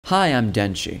Hi, I'm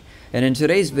Denshi, and in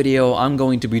today's video I'm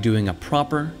going to be doing a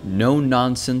proper,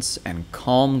 no-nonsense, and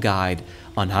calm guide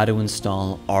on how to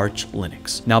install Arch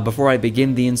Linux. Now before I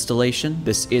begin the installation,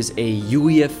 this is a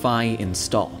UEFI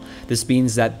install. This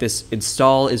means that this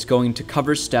install is going to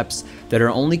cover steps that are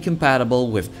only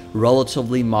compatible with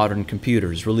relatively modern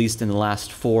computers released in the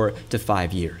last 4 to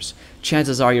 5 years.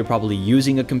 Chances are you're probably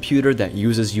using a computer that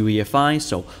uses UEFI,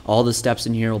 so all the steps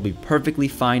in here will be perfectly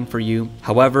fine for you.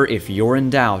 However, if you're in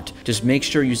doubt, just make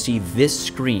sure you see this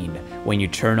screen when you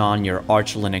turn on your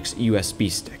Arch Linux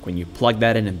USB stick. When you plug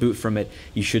that in and boot from it,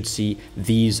 you should see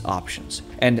these options.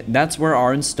 And that's where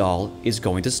our install is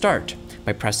going to start,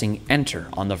 by pressing enter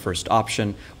on the first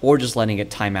option or just letting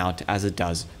it time out as it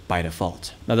does by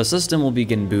default. Now the system will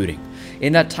begin booting.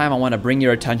 In that time, I want to bring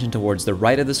your attention towards the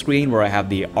right of the screen where I have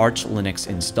the Arch Linux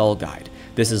install guide.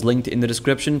 This is linked in the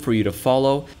description for you to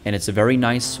follow, and it's a very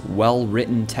nice,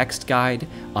 well-written text guide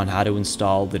on how to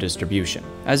install the distribution.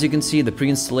 As you can see, the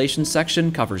pre-installation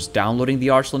section covers downloading the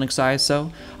Arch Linux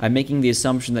ISO. I'm making the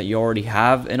assumption that you already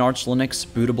have an Arch Linux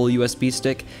bootable USB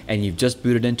stick and you've just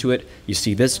booted into it. You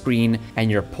see this screen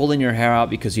and you're pulling your hair out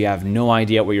because you have no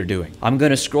idea what you're doing. I'm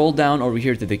going to scroll down over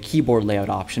here to the keyboard layout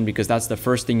option because that's the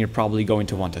first thing you're probably going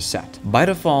to want to set. By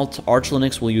default, Arch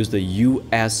Linux will use the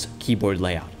US keyboard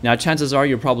layout. Now chances are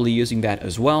you're probably using that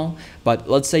as well, but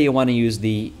let's say you want to use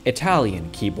the Italian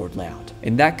keyboard layout.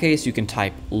 In that case, you can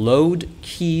type load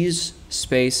keys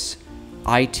space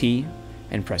IT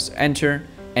and press enter,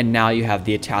 and now you have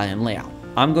the Italian layout.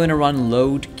 I'm going to run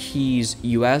load keys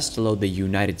US to load the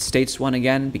United States one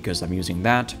again because I'm using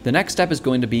that. The next step is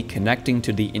going to be connecting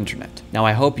to the internet. Now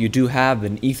I hope you do have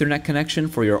an Ethernet connection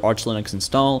for your Arch Linux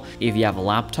install. If you have a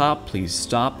laptop, please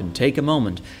stop and take a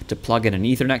moment to plug in an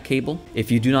Ethernet cable.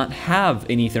 If you do not have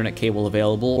an Ethernet cable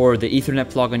available, or the Ethernet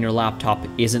plug on your laptop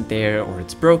isn't there or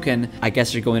it's broken, I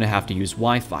guess you're going to have to use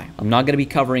Wi-Fi. I'm not going to be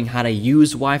covering how to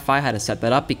use Wi-Fi, how to set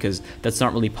that up, because that's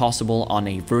not really possible on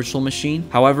a virtual machine.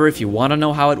 However, if you want to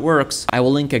know how it works, I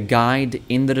will link a guide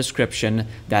in the description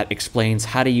that explains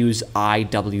how to use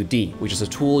IWD, which is a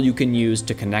tool you can use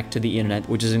to connect to the internet,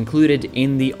 which is included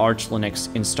in the Arch Linux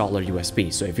installer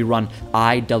USB. So if you run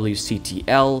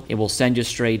IWCTL, it will send you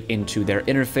straight into their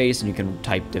interface and you can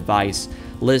type device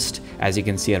list. As you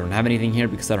can see, I don't have anything here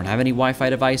because I don't have any Wi-Fi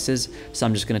devices, so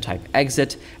I'm just going to type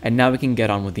exit, and now we can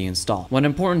get on with the install. One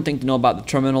important thing to know about the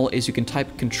terminal is you can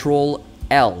type Control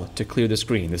L to clear the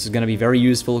screen. This is going to be very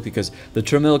useful because the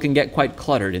terminal can get quite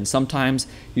cluttered and sometimes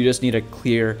you just need to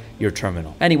clear your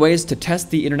terminal. Anyways, to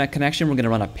test the internet connection, we're going to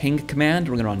run a ping command.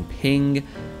 We're going to run ping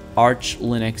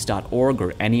archlinux.org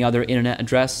or any other internet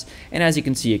address, and as you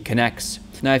can see, it connects.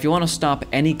 Now if you want to stop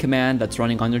any command that's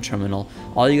running on your terminal,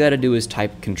 all you got to do is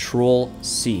type Control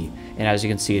C, and as you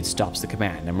can see, it stops the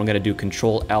command. And we're going to do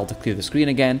Control L to clear the screen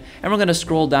again, and we're going to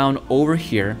scroll down over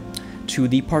here to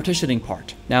the partitioning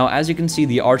part. Now, as you can see,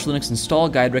 the Arch Linux install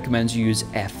guide recommends you use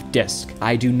Fdisk.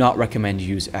 I do not recommend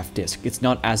you use Fdisk. It's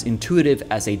not as intuitive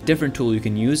as a different tool you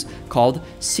can use called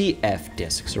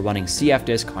cfdisk. So running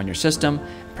cfdisk on your system,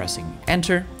 pressing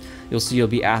enter, you'll see you'll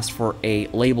be asked for a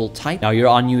label type. Now you're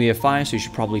on UEFI, so you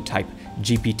should probably type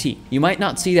GPT. You might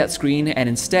not see that screen, and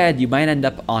instead you might end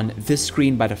up on this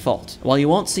screen by default. While you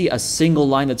won't see a single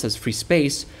line that says free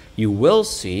space, you will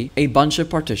see a bunch of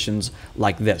partitions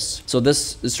like this. So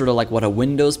this is sort of like what a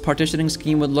Windows partitioning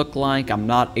scheme would look like. I'm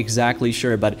not exactly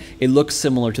sure, but it looks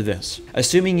similar to this.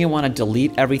 Assuming you want to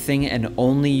delete everything and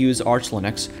only use Arch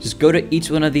Linux, just go to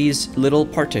each one of these little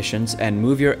partitions and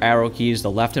move your arrow keys, the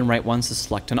left and right ones, to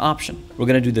select an option. We're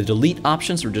going to do the delete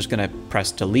option, so we're just going to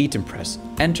press delete and press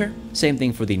enter. Same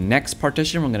thing for the next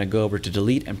partition. We're going to go over to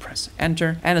delete and press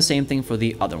enter, and the same thing for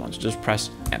the other ones. Just press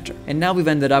enter. And now we've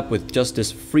ended up with just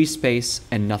this free space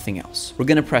and nothing else. We're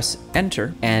going to press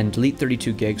enter and delete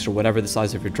 32 gigs or whatever the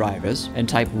size of your drive is, and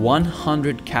type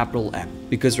 100 capital M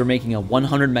because we're making a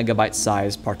 100 megabyte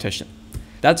size partition.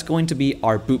 That's going to be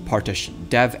our boot partition,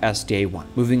 dev SDA1.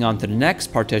 Moving on to the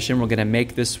next partition, we're going to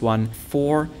make this one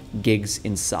 4 gigs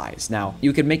in size. Now,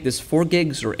 you can make this 4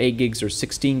 gigs or 8 gigs or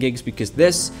 16 gigs because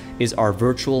this is our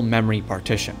virtual memory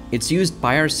partition. It's used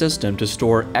by our system to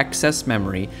store excess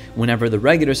memory whenever the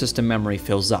regular system memory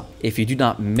fills up. If you do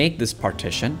not make this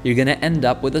partition, you're going to end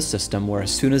up with a system where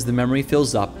as soon as the memory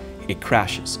fills up, it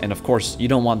crashes. And of course, you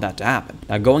don't want that to happen.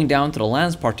 Now going down to the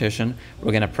LANs partition,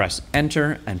 we're going to press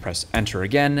enter and press enter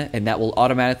again, and that will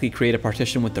automatically create a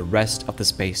partition with the rest of the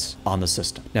space on the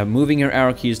system. Now moving your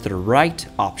arrow keys to the right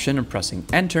option and pressing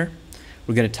enter,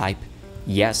 we're going to type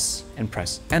yes and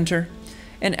press enter.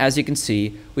 And as you can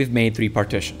see, we've made 3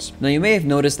 partitions. Now you may have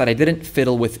noticed that I didn't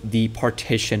fiddle with the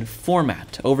partition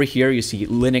format. Over here you see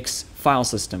Linux file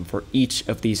system for each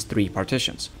of these 3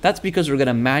 partitions. That's because we're going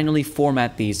to manually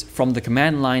format these from the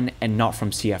command line and not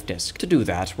from cfdisk. To do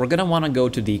that, we're going to want to go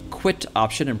to the quit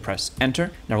option and press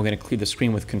enter. Now we're going to clear the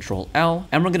screen with Control L,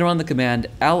 and we're going to run the command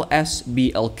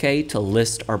lsblk to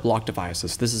list our block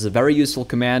devices. This is a very useful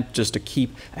command just to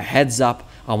keep a heads up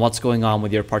on what's going on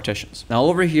with your partitions. Now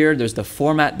over here, there's the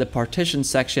format the partition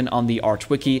section on the Arch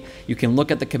Wiki. You can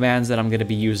look at the commands that I'm going to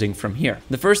be using from here.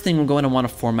 The first thing we're going to want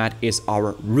to format is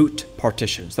our root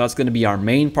partition. So that's going to be our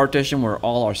main partition where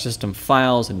all our system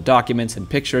files and documents and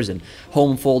pictures and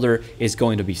home folder is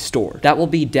going to be stored. That will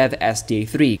be dev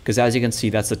sda3 because as you can see,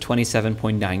 that's the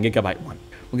 27.9 gigabyte one.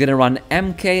 We're going to run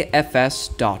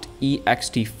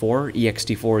mkfs.ext4.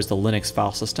 ext4 is the Linux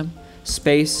file system,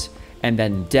 space, and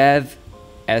then dev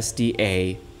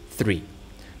SDA3.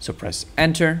 So press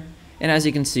enter, and as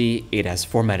you can see, it has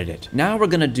formatted it. Now we're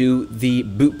going to do the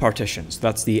boot partitions.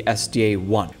 That's the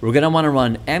SDA1. We're going to want to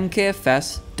run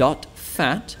mkfs.fat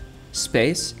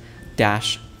space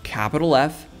dash capital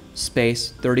F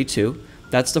space 32.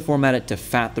 That's to format it to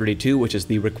FAT32, which is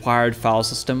the required file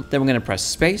system. Then we're going to press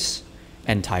space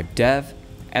and type dev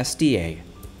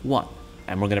SDA1.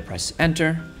 And we're going to press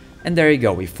enter, and there you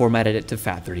go. We formatted it to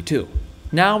FAT32.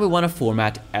 Now we want to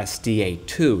format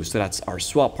SDA2, so that's our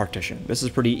swap partition. This is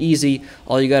pretty easy.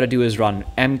 All you got to do is run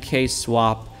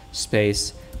mkswap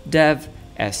space dev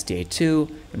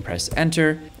SDA2 and press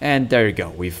enter, and there you go.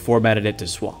 We've formatted it to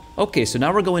swap. Okay, so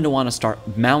now we're going to want to start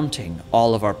mounting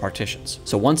all of our partitions.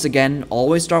 So once again,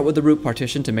 always start with the root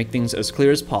partition to make things as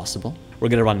clear as possible. We're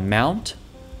going to run mount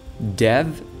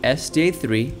dev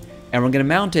SDA3, and we're going to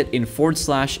mount it in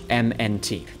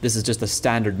 /mnt. This is just a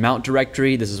standard mount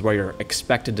directory. This is where you're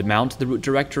expected to mount the root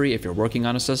directory if you're working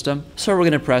on a system. So we're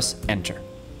going to press enter.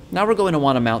 Now we're going to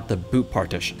want to mount the boot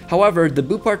partition. However, the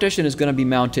boot partition is going to be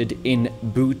mounted in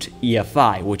boot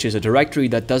EFI, which is a directory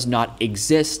that does not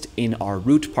exist in our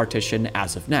root partition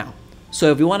as of now.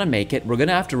 So if we want to make it, we're going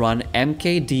to have to run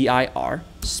mkdir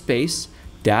space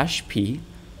 -p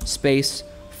space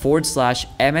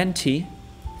 /mnt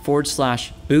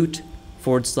 /boot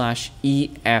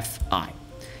 /EFI.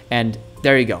 And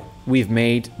there you go. We've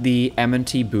made the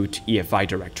mnt boot EFI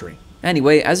directory.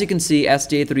 Anyway, as you can see,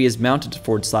 SDA3 is mounted to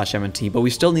 /mnt, but we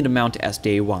still need to mount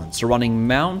SDA1. So running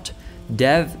mount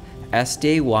dev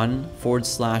SDA1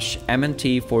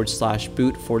 /mnt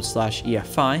 /boot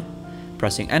 /EFI,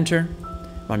 pressing enter,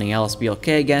 running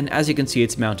lsblk again. As you can see,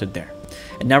 it's mounted there.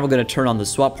 And now we're going to turn on the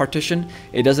swap partition.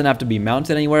 It doesn't have to be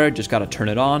mounted anywhere, just got to turn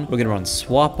it on. We're going to run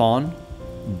swap on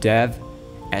dev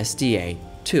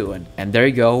SDA2, and there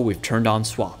you go, we've turned on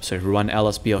swap. So if we run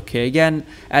lsblk again,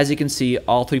 as you can see,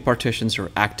 all 3 partitions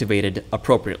are activated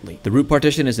appropriately. The root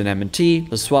partition is an mnt,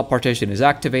 the swap partition is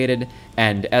activated,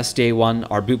 and SDA1,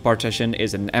 our boot partition,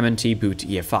 is an mnt boot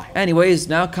EFI. Anyways,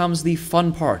 now comes the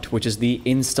fun part, which is the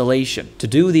installation. To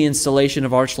do the installation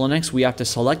of Arch Linux, we have to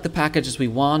select the packages we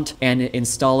want and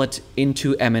install it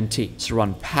into mnt. So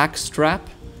run pacstrap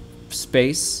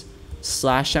space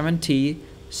 /mnt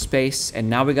space, and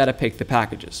now we got to pick the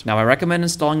packages. Now I recommend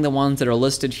installing the ones that are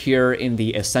listed here in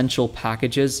the essential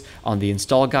packages on the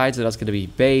install guide. So that's going to be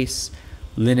base,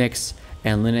 Linux,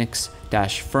 and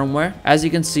Linux-firmware. As you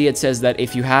can see, it says that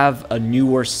if you have a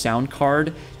newer sound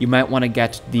card, you might want to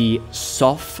get the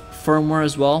SOF firmware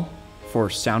as well for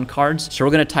sound cards. So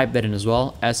we're going to type that in as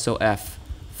well, SOF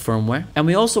firmware. And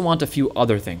we also want a few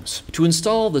other things. To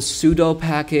install the Sudo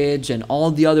package and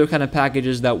all the other kind of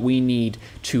packages that we need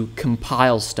to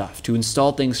compile stuff, to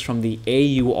install things from the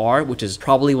AUR, which is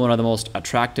probably one of the most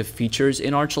attractive features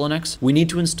in Arch Linux, we need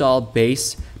to install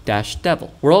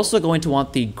base-devil. We're also going to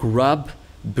want the GRUB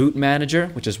boot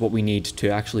manager, which is what we need to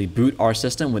actually boot our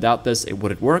system. Without this, it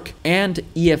wouldn't work. And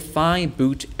EFI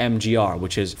boot MGR,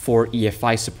 which is for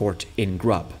EFI support in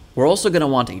GRUB. We're also going to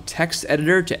want a text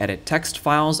editor to edit text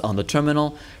files on the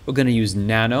terminal. We're going to use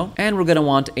Nano, and we're going to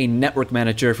want a network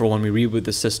manager for when we reboot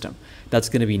the system. That's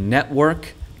going to be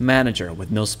network manager with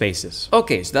no spaces.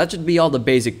 Okay, so that should be all the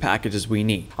basic packages we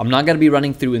need. I'm not going to be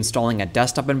running through installing a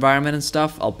desktop environment and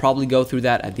stuff. I'll probably go through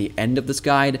that at the end of this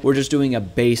guide. We're just doing a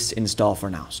base install for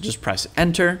now. So just press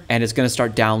enter, and it's going to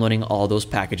start downloading all those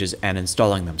packages and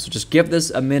installing them. So just give this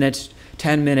a minute,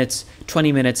 10 minutes,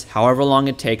 20 minutes, however long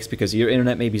it takes, because your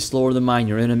internet may be slower than mine,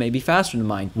 your internet may be faster than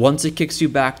mine. Once it kicks you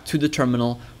back to the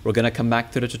terminal, we're going to come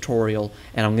back to the tutorial,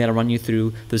 and I'm going to run you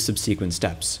through the subsequent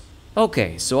steps.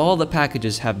 Okay, so all the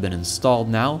packages have been installed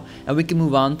now, and we can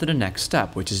move on to the next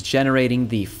step, which is generating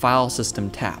the file system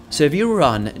tab. So if you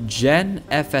run gen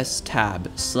fstab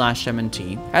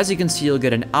 /mnt, as you can see, you'll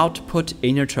get an output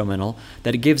in your terminal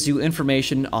that gives you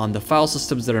information on the file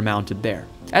systems that are mounted there.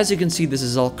 As you can see, this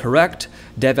is all correct.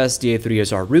 devsda3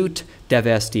 is our root,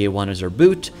 devsda1 is our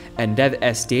boot, and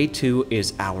devsda2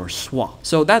 is our swap.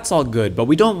 So that's all good, but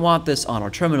we don't want this on our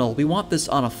terminal. We want this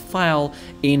on a file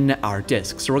in our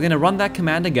disk. So we're going to run that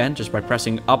command again just by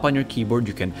pressing up on your keyboard.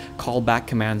 You can call back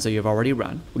commands that you've already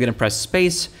run. We're going to press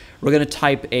space. We're going to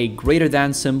type a greater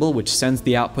than symbol, which sends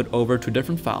the output over to a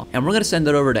different file. And we're going to send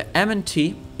it over to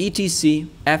m-muh etc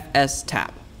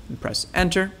fstab. And press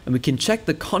enter, and we can check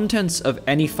the contents of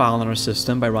any file in our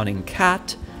system by running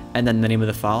cat and then the name of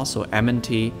the file, so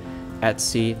m-muh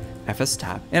etc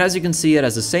fstab. And as you can see, it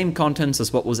has the same contents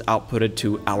as what was outputted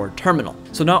to our terminal.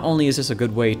 So not only is this a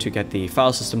good way to get the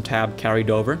file system tab carried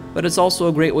over, but it's also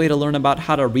a great way to learn about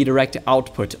how to redirect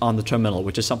output on the terminal,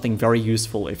 which is something very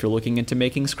useful if you're looking into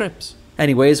making scripts.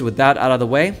 Anyways, with that out of the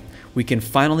way, we can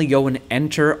finally go and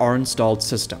enter our installed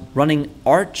system. Running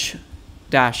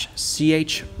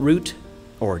arch-chroot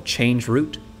or change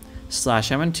root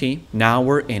 /mnt, now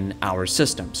we're in our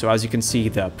system. So as you can see,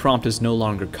 the prompt is no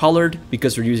longer colored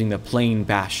because we're using the plain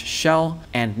bash shell,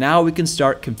 and now we can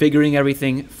start configuring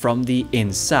everything from the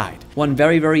inside. One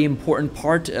very important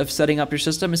part of setting up your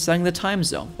system is setting the time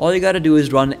zone. All you got to do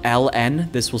is run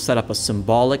ln. This will set up a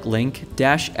symbolic link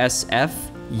 -sf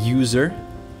user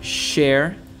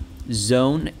share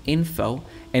zone info,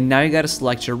 and now you got to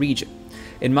select your region.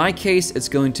 In my case, it's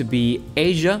going to be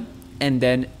Asia and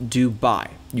then Dubai.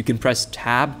 You can press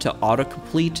tab to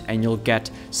autocomplete and you'll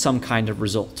get some kind of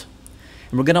result.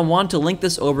 And we're going to want to link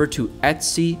this over to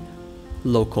etc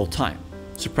local time.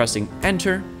 So pressing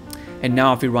enter, and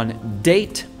now if we run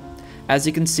date, as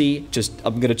you can see,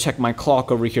 I'm going to check my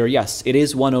clock over here. Yes, it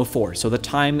is 1:04, so the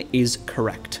time is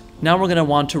correct. Now we're going to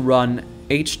want to run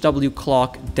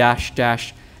hwclock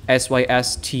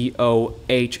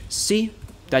 /systohc.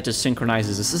 That just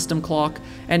synchronizes the system clock.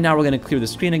 And now we're going to clear the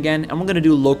screen again, and we're going to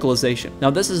do localization. Now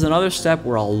this is another step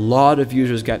where a lot of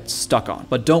users get stuck on,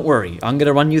 but don't worry, I'm going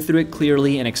to run you through it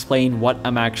clearly and explain what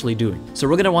I'm actually doing. So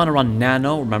we're going to want to run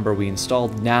nano. Remember, we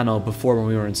installed nano before when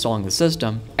we were installing the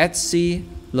system. etc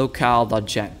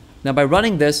locale.gen. Now by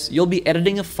running this, you'll be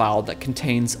editing a file that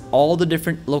contains all the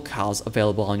different locales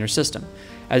available on your system.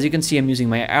 As you can see, I'm using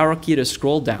my arrow key to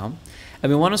scroll down,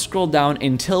 and we want to scroll down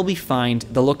until we find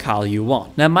the locale you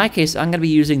want. Now in my case, I'm going to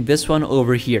be using this one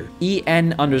over here,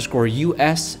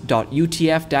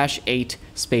 en_us.utf-8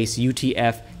 space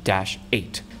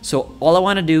utf-8. So all I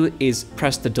want to do is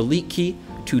press the delete key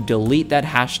to delete that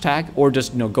hashtag, or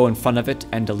just go in front of it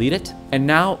and delete it. And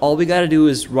now all we got to do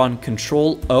is run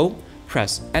Control-O,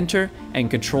 press enter, and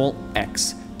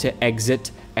Control-X to exit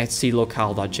etc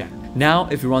locale.gen. Now,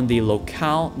 if you run the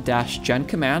locale-gen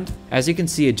command, as you can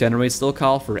see, it generates the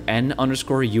locale for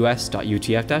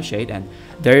en_us.utf-8, and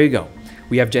there you go.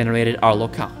 We have generated our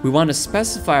locale. We want to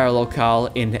specify our locale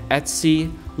in etc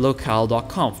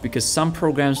locale.conf because some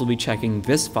programs will be checking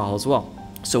this file as well.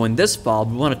 So in this file,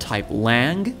 we want to type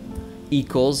lang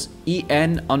equals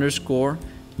en_us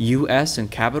in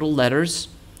capital letters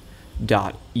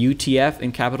 .utf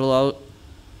in capital L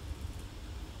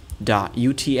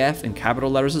 .utf in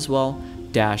capital letters as well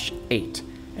 -8.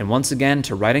 And once again,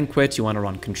 to write and quit, you want to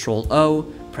run Control-O,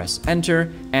 press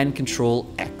enter, and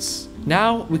Control-X.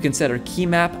 Now we can set our key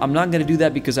map. I'm not going to do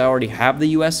that because I already have the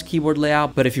US keyboard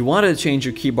layout, but if you wanted to change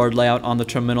your keyboard layout on the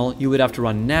terminal, you would have to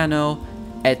run nano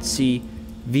etc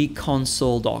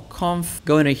vconsole.conf,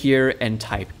 go into here and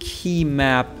type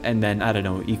keymap, and then I don't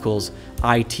know, equals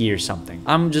IT or something.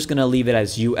 I'm just gonna leave it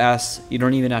as US. You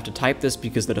don't even have to type this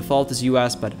because the default is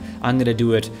US, but I'm gonna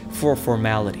do it for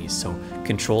formalities. So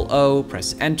Control-O,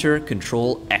 press enter,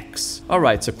 Control-X.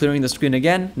 Alright, so clearing the screen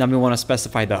again. Now we want to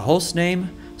specify the host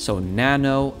name. So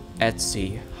nano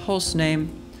etc hostname,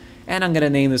 and I'm gonna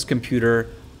name this computer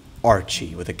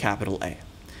Archie with a capital A.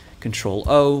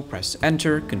 Control-O, press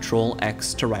enter,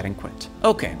 Control-X to write and quit.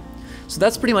 Okay, so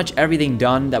that's pretty much everything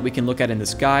done that we can look at in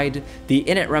this guide. The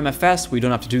init-remfs, we don't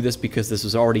have to do this because this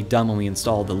was already done when we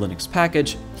installed the Linux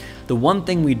package. The one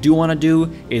thing we do want to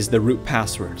do is the root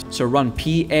password. So run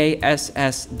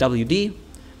passwd,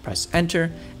 press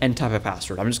enter, and type a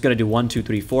password. I'm just going to do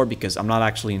 1234 because I'm not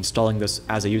actually installing this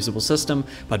as a usable system,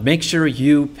 but make sure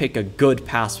you pick a good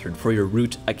password for your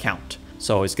root account.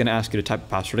 So it's going to ask you to type a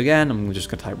password again. I'm just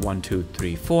going to type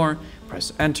 1234,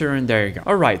 press enter, and there you go.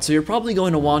 Alright, so you're probably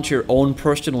going to want your own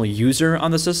personal user on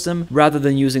the system rather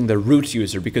than using the root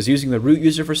user, because using the root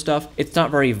user for stuff, it's not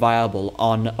very viable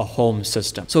on a home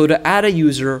system. So to add a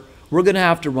user, we're going to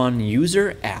have to run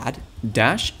user add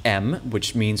 -m,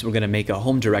 which means we're going to make a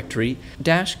home directory,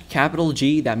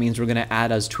 -G, that means we're going to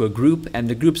add us to a group, and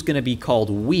the group's going to be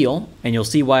called wheel, and you'll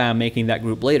see why I'm making that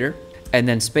group later, and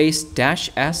then space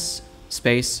 -s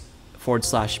space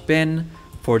 /bin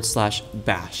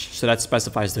 /bash. So that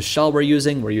specifies the shell we're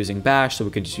using. We're using bash, so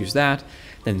we can just use that.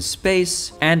 Then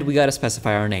space, and we got to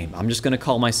specify our name. I'm just going to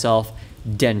call myself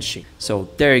Denshi. So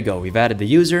there you go. We've added the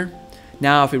user.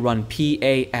 Now if we run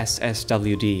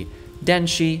passwd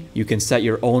Denshi, you can set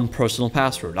your own personal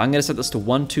password. I'm going to set this to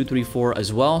 1234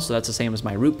 as well, so that's the same as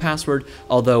my root password,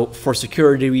 although for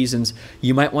security reasons,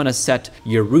 you might want to set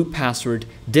your root password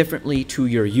differently to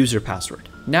your user password.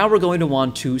 Now we're going to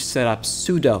want to set up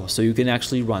sudo so you can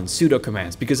actually run sudo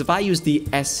commands, because if I use the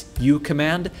su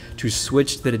command to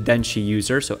switch to the Denshi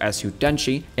user, so su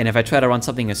Denshi, and if I try to run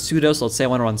something as sudo, so let's say I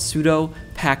want to run sudo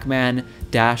pacman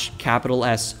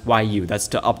 -syu, that's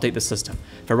to update the system.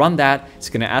 If I run that, it's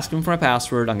going to ask me for my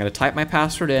password. I'm going to type my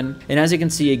password in, and as you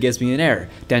can see, it gives me an error.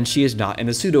 Denshi is not in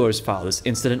the sudoers file. This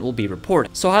incident will be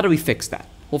reported. So how do we fix that?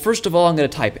 Well, first of all, I'm going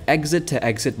to type exit to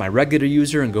exit my regular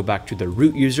user and go back to the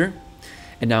root user.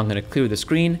 And now I'm going to clear the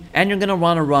screen, and you're going to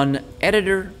want to run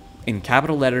editor in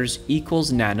capital letters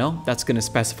equals nano. That's going to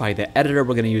specify the editor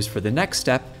we're going to use for the next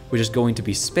step, which is going to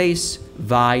be space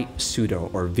vi sudo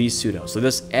or vsudo. So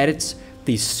this edits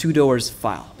the sudoers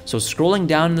file. So scrolling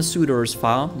down in the sudoers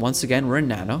file, once again, we're in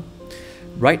nano.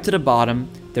 Right to the bottom,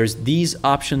 there's these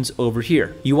options over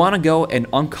here. You want to go and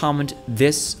uncomment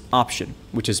this option,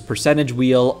 which is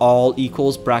 %wheel all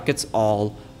equals brackets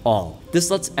all.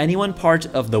 This lets anyone part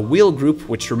of the wheel group,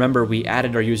 which remember we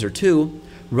added our user to,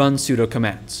 run sudo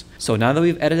commands. So now that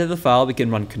we've edited the file, we can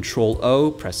run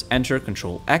Control-O, press Enter,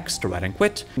 Control-X to write and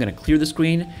quit. I'm going to clear the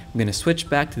screen. I'm going to switch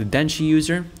back to the Denshi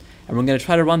user, and we're going to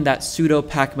try to run that sudo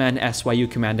pacman syu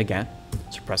command again.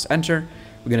 So press Enter.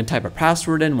 We're going to type our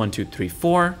password in,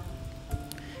 1234.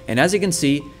 And as you can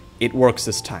see, it works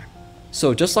this time.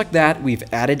 So just like that, we've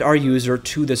added our user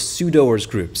to the sudoers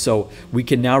group. So we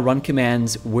can now run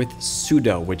commands with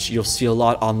sudo, which you'll see a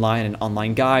lot online in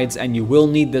online guides, and you will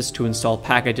need this to install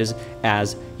packages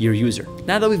as your user.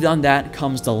 Now that we've done that,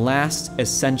 comes the last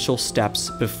essential steps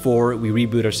before we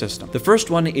reboot our system. The first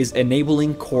one is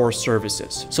enabling core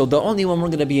services. So the only one we're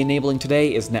going to be enabling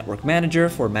today is Network Manager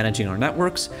for managing our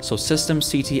networks. So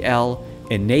systemctl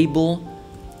enable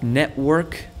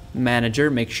network manager,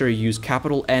 make sure you use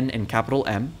capital N and capital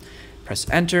M, press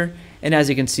enter, and as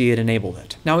you can see, it enabled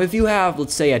it. Now, if you have,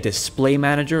 let's say, a display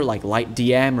manager like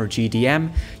LightDM or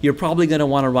GDM, you're probably going to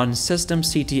want to run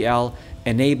systemctl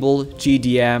enable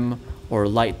GDM or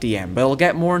LightDM, but I'll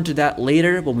get more into that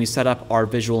later when we set up our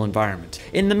visual environment.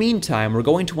 In the meantime, we're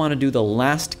going to want to do the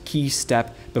last key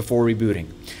step before rebooting,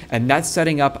 and that's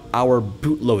setting up our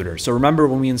bootloader. So remember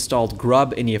when we installed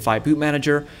GRUB in UEFI Boot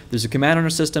Manager, there's a command on our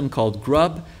system called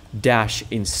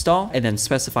grub-install, and then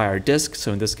specify our disk.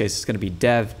 So in this case, it's going to be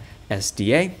dev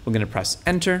SDA. We're going to press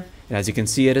enter, and as you can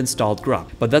see, it installed GRUB.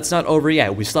 But that's not over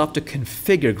yet. We still have to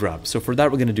configure GRUB. So for that,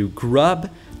 we're going to do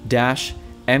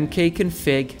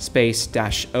grub-mkconfig space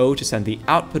 -o to send the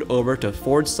output over to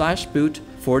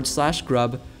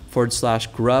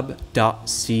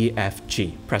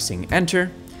 /boot/grub/grub.cfg. Pressing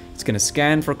enter. It's going to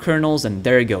scan for kernels, and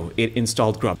there you go, it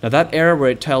installed GRUB. Now that error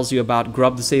where it tells you about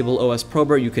GRUB disable OS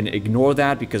prober, you can ignore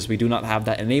that because we do not have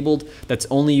that enabled. That's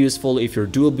only useful if you're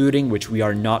dual booting, which we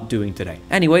are not doing today.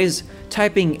 Anyways,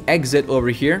 typing exit over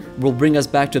here will bring us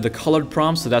back to the colored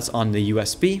prompt, so that's on the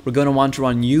USB. We're going to want to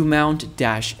run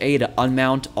umount-a to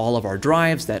unmount all of our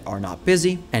drives that are not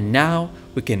busy. And now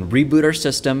we can reboot our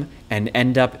system and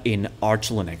end up in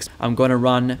Arch Linux. I'm going to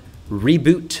run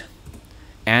reboot,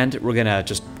 and we're gonna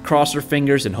just cross our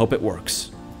fingers and hope it works.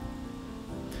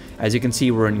 As you can see,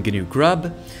 we're in GNU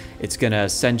GRUB. It's gonna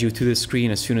send you to the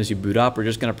screen as soon as you boot up. We're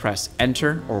just gonna press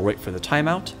enter or wait for the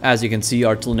timeout. As you can see,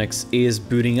 Arch Linux is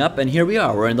booting up, and here we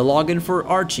are. We're in the login for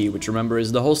Archie, which remember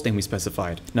is the hostname we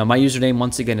specified. Now my username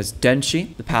once again is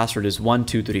Denshi. The password is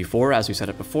 1234 as we said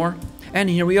it before.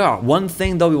 And here we are. One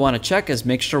thing though we want to check is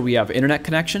make sure we have internet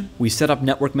connection. We set up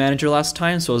Network Manager last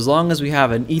time, so as long as we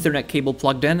have an Ethernet cable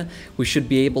plugged in, we should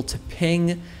be able to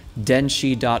ping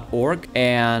denshi.org,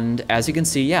 and as you can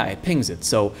see, yeah, it pings it,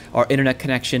 so our internet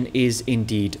connection is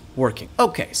indeed working.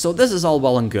 Okay, so this is all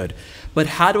well and good, but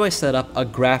how do I set up a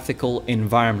graphical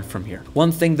environment from here?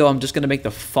 One thing though, I'm just going to make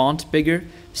the font bigger.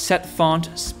 Set font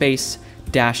space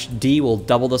 -D will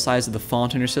double the size of the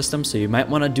font in your system, so you might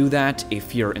want to do that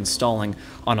if you're installing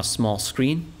on a small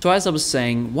screen. So as I was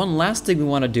saying, one last thing we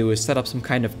want to do is set up some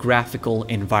kind of graphical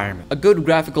environment. A good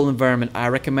graphical environment I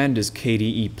recommend is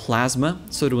KDE Plasma.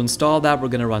 So to install that,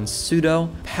 we're going to run sudo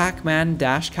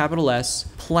pacman-S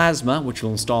Plasma, which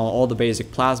will install all the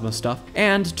basic Plasma stuff.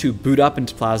 And to boot up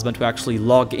into Plasma, to actually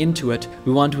log into it,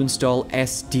 we want to install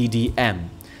SDDM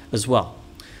as well.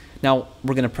 Now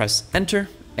we're going to press enter,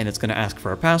 and it's going to ask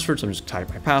for a password. So I'm just going to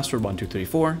type my password,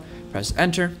 1234, press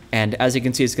enter. And as you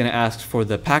can see, it's going to ask for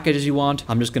the packages you want.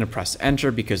 I'm just going to press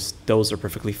enter because those are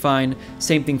perfectly fine.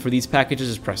 Same thing for these packages,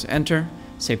 just press enter.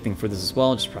 Same thing for this as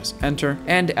well, just press enter.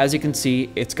 And as you can see,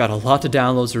 it's got a lot to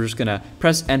download, so we're just gonna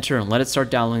press enter and let it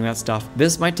start downloading that stuff.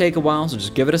 This might take a while, so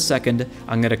just give it a second.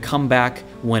 I'm gonna come back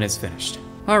when it's finished.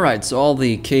 Alright, so all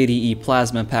the KDE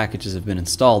Plasma packages have been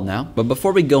installed now, but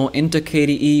before we go into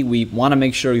KDE, we want to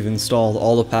make sure we've installed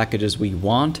all the packages we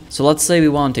want. So let's say we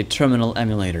want a terminal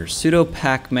emulator, sudo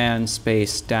pacman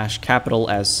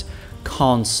 --S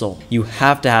console. You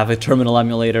have to have a terminal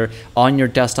emulator on your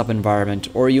desktop environment,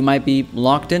 or you might be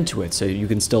locked into it, so you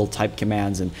can still type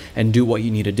commands and do what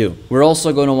you need to do. We're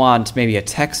also going to want maybe a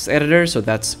text editor, so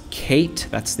that's Kate,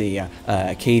 that's the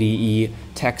KDE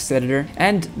text editor,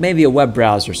 and maybe a web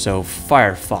browser, so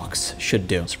Firefox should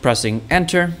do. So pressing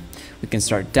enter, we can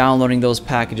start downloading those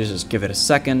packages. Just give it a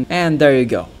second, and there you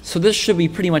go. So this should be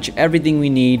pretty much everything we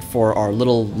need for our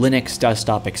little Linux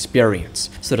desktop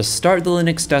experience. So to start the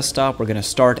Linux desktop, we're going to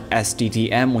start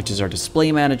SDDM, which is our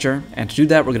display manager, and to do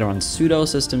that, we're going to run sudo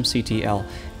systemctl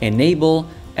enable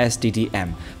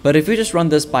SDDM. But if we just run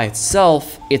this by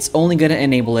itself, it's only going to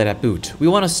enable it at boot. We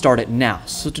want to start it now.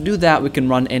 So to do that, we can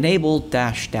run enable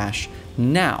 --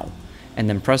 now, and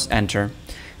then press enter.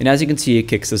 And as you can see, it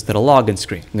kicks us to the login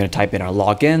screen. I'm going to type in our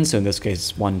login. So in this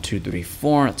case,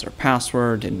 1234, that's our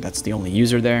password, and that's the only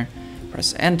user there.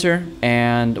 Press enter,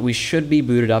 and we should be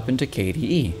booted up into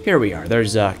KDE. Here we are,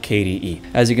 there's KDE.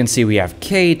 As you can see, we have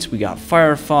Kate, we got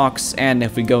Firefox, and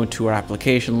if we go to our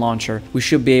application launcher, we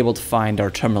should be able to find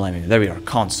our terminal emulator. There we are,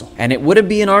 console. And it wouldn't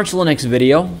be an Arch Linux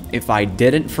video if I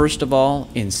didn't, first of all,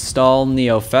 install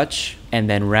Neofetch, and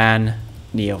then ran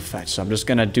Neofetch. So I'm just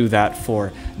gonna do that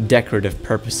for decorative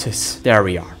purposes. There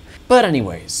we are. But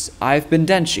anyways, I've been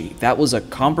Denshi. That was a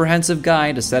comprehensive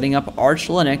guide to setting up Arch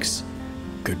Linux.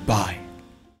 Goodbye.